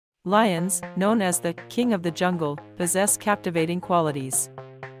Lions, known as the king of the jungle, possess captivating qualities.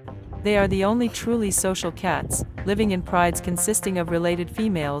 They are the only truly social cats, living in prides consisting of related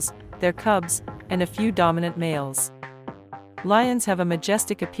females, their cubs, and a few dominant males. Lions have a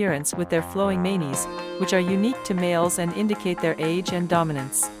majestic appearance with their flowing manes, which are unique to males and indicate their age and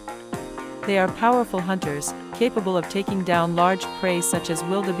dominance. They are powerful hunters, capable of taking down large prey such as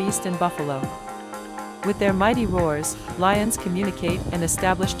wildebeest and buffalo. With their mighty roars, lions communicate and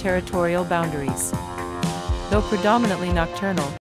establish territorial boundaries. Though predominantly nocturnal,